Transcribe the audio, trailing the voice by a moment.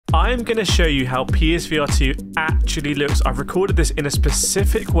I'm going to show you how PSVR2 actually looks. I've recorded this in a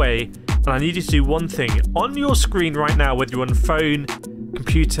specific way, and I need you to do one thing. On your screen right now, whether you're on phone,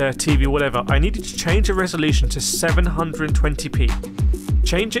 computer, TV, whatever, I need you to change the resolution to 720p.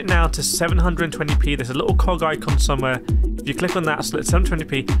 Change it now to 720p. There's a little cog icon somewhere. If you click on that, select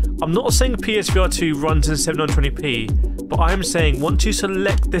 720p. I'm not saying PSVR2 runs in 720p, but I'm saying once you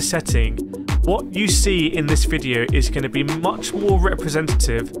select this setting, what you see in this video is going to be much more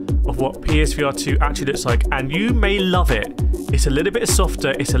representative of what PSVR2 actually looks like, and you may love it. It's a little bit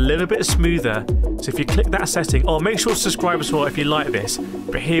softer, it's a little bit smoother, so if you click that setting, make sure to subscribe as well if you like this.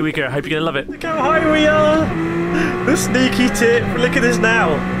 But here we go, I hope you're going to love it. Look how high we are! The sneaky tip, look at this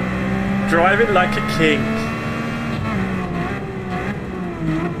now. Driving like a king.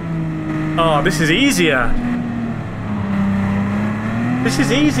 Oh, this is easier. This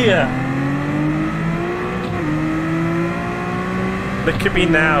is easier. Look at me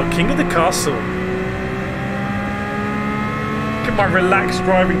now, king of the castle. Look at my relaxed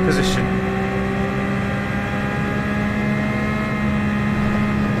driving position.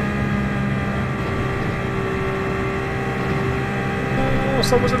 Oh,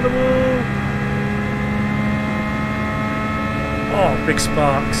 someone's in the wall. Oh, big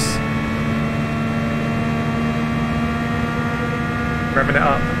sparks. Revving it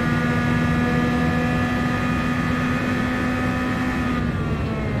up.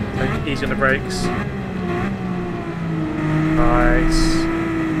 Easy on the brakes. Nice.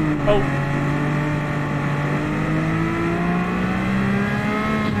 Oh.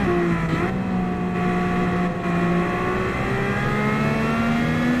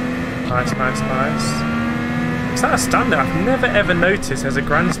 Nice, nice, nice. Is that a stand there? I've never ever noticed there's a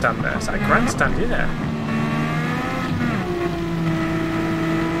grandstand there. Is that a grandstand? Yeah.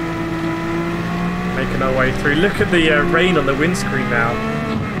 Making our way through. Look at the rain on the windscreen now.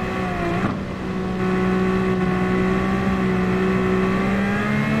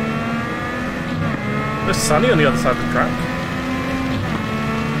 It's sunny on the other side of the track.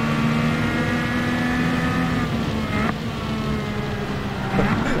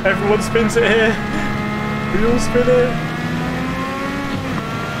 Everyone spins it here. We all spin it.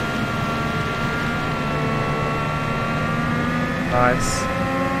 Nice.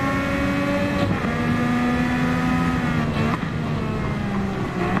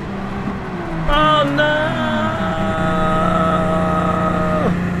 Oh no!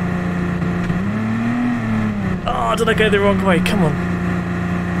 Oh, did I go the wrong way? Come on.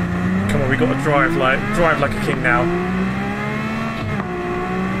 Come on, we got to drive like a king now.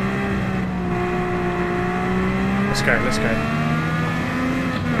 Let's go, let's go.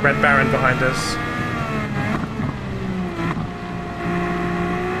 Red Baron behind us.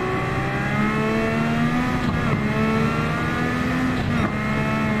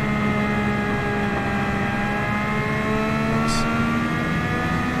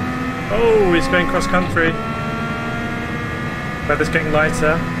 Oh, he's going cross country. Weather's getting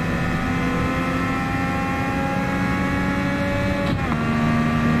lighter.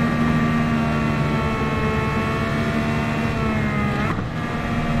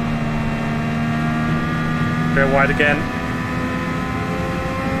 Go wide again.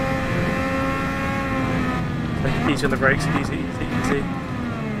 Take it easy on the brakes. Easy, easy, easy.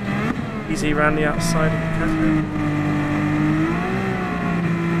 Easy around the outside of the cafe.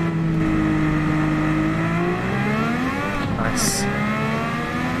 Nice.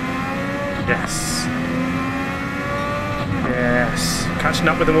 Yes. Yes. Catching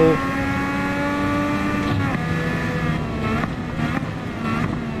up with them all.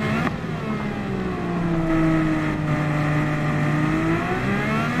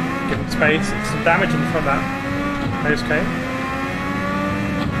 Give them space. Some damage in front of that nose cone.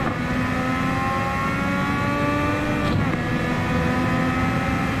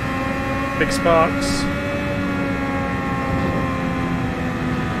 Big sparks.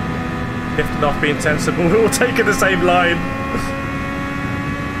 Lifting off, being sensible. We're all taking the same line.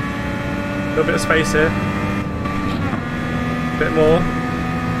 A little bit of space here. A bit more.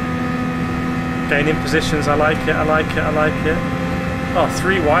 Gaining positions. I like it. I like it. I like it. Oh,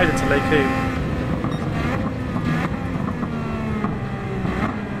 3 wide into Lake Hoo.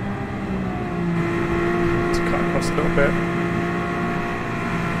 Let's cut across a little bit.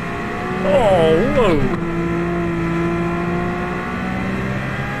 Oh, whoa.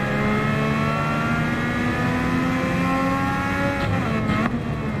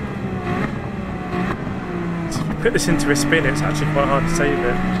 Put this into a spin, it's actually quite hard to save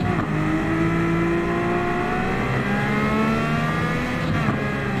it.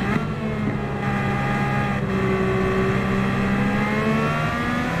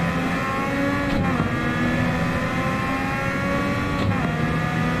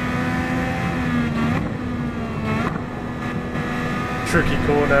 tricky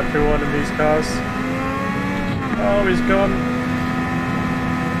corner, everyone, in these cars. Oh, he's gone.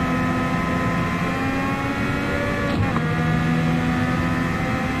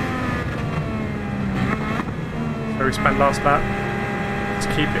 So we spent last lap. Let's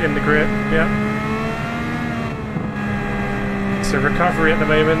keep it in the grip, yeah. It's a recovery at the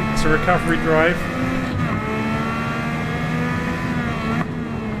moment, it's a recovery drive.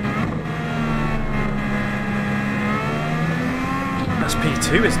 That's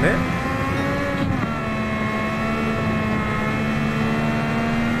P2, isn't it?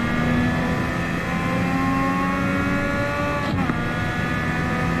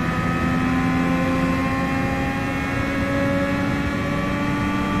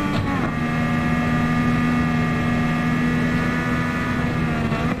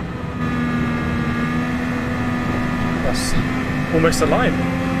 That's almost a line.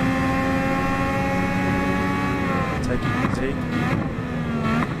 Take it easy.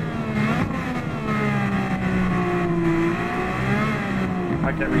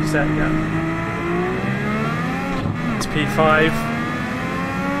 I get reset again. It's P5.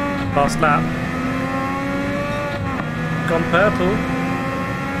 Last lap. Gone purple.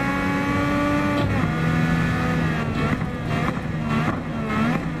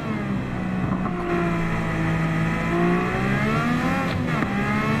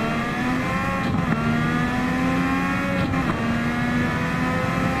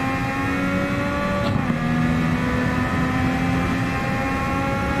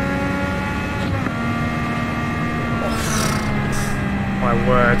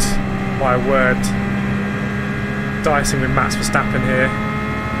 My word. Dicing with Max Verstappen here.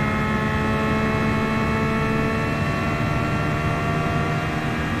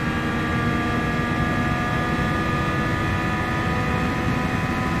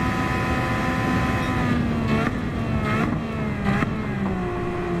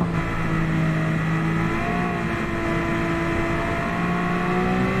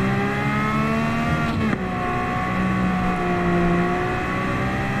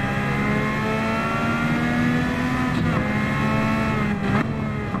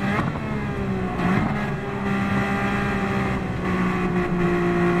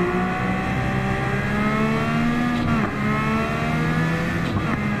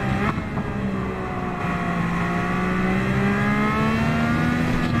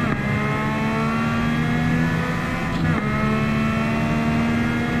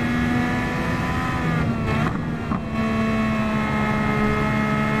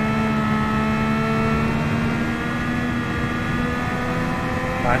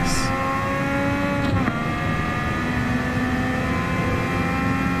 Nice.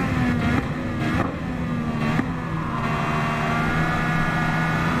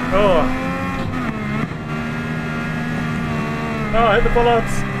 Oh, I hit the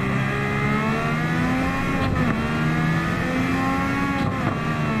bollards.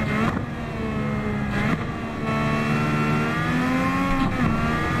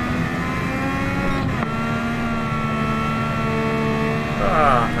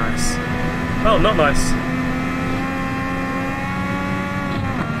 Nice. Oh, not nice.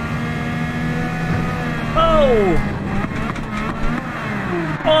 Oh!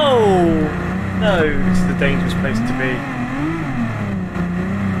 Oh! No, this is a dangerous place to be.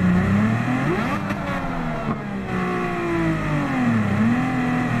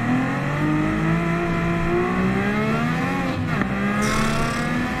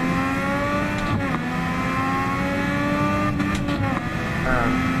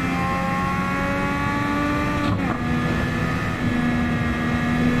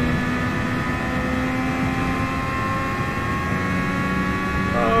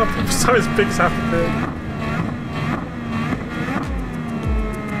 So his big's happening.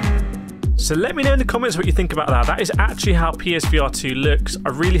 So let me know in the comments what you think about that. That is actually how PSVR2 looks. I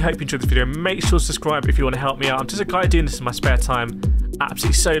really hope you enjoyed the video. Make sure to subscribe if you want to help me out. I'm just a guy doing this in my spare time.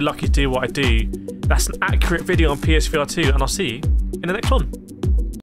 Absolutely so lucky to do what I do. That's an accurate video on PSVR2, and I'll see you in the next one.